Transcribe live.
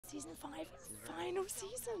final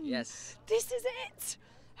season. Yes. This is it.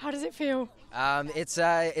 How does it feel?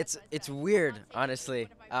 It's weird, honestly.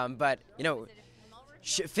 But you know,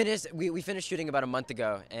 we finished shooting about a month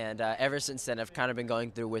ago, and ever since then I've kind of been going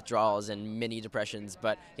through withdrawals and mini depressions.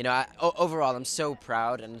 But you know, overall I'm so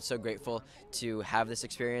proud and so grateful to have this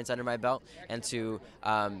experience under my belt, and to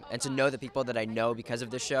know the people that I know because of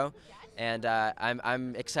this show, and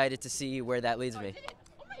I'm excited to see where that leads me.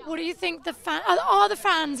 What do you think are the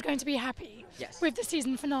fans going to be happy Yes. with the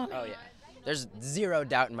season finale? Oh yeah. There's zero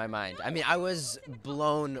doubt in my mind. I mean, I was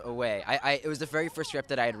blown away. It was the very first script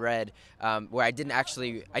that I had read, where I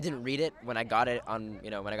didn't read it when I got it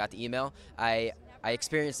when I got the email. I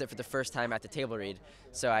experienced it for the first time at the table read,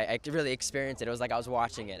 so I really experienced it. It was like I was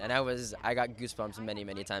watching it, and I got goosebumps many,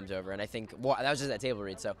 many times over. And I think that was just at table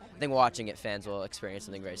read, so I think watching it, fans will experience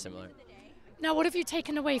something very similar. Now, what have you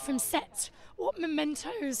taken away from set? What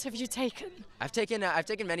mementos have you taken? I've taken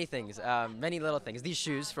many things, many little things. These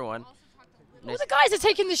shoes, for one. All the guys are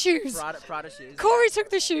taking the shoes. Prada shoes. Corey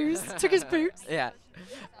took the shoes, took his boots. Yeah.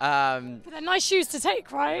 But they're nice shoes to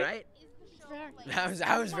take, right? Right.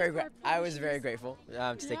 I was very grateful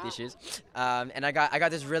to take these shoes, and I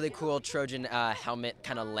got this really cool Trojan helmet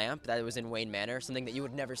kind of lamp that was in Wayne Manor, something that you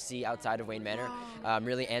would never see outside of Wayne Manor.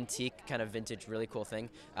 Really antique, kind of vintage, really cool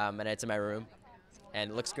thing, and it's in my room,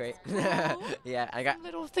 and it looks great. Yeah, I got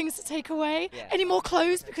little things to take away. Yeah. Any more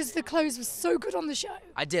clothes, because the clothes were so good on the show?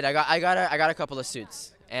 I did. I got a couple of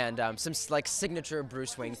suits and some like signature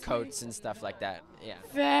Bruce Wayne coats and stuff like that. Yeah.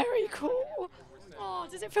 Very cool. Oh,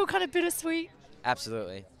 does it feel kind of bittersweet?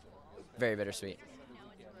 Absolutely. Very bittersweet.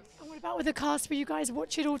 And what about with the cast? Will you guys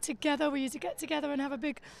watch it all together? Will you get together and have a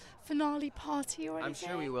big finale party or anything?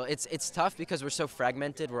 I'm sure we will. It's tough because we're so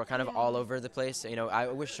fragmented. We're kind of all over the place. You know, I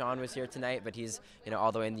wish Sean was here tonight, but he's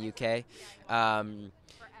all the way in the UK.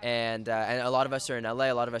 And a lot of us are in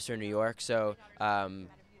LA. A lot of us are in New York. So,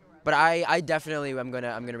 but I definitely I'm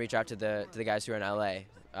gonna reach out to the guys who are in LA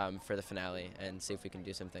for the finale and see if we can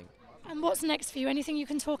do something. And what's next for you? Anything you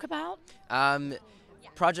can talk about?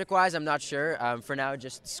 Project-wise, I'm not sure. For now,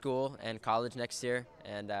 just school and college next year,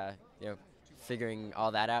 and figuring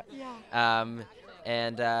all that out. Yeah.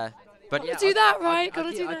 But yeah, do that, right?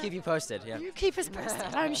 Gotta do that. I'll keep you posted. Yeah. You keep us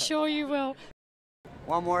posted. I'm sure you will.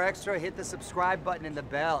 Want more extra? Hit the subscribe button and the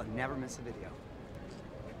bell and never miss a video.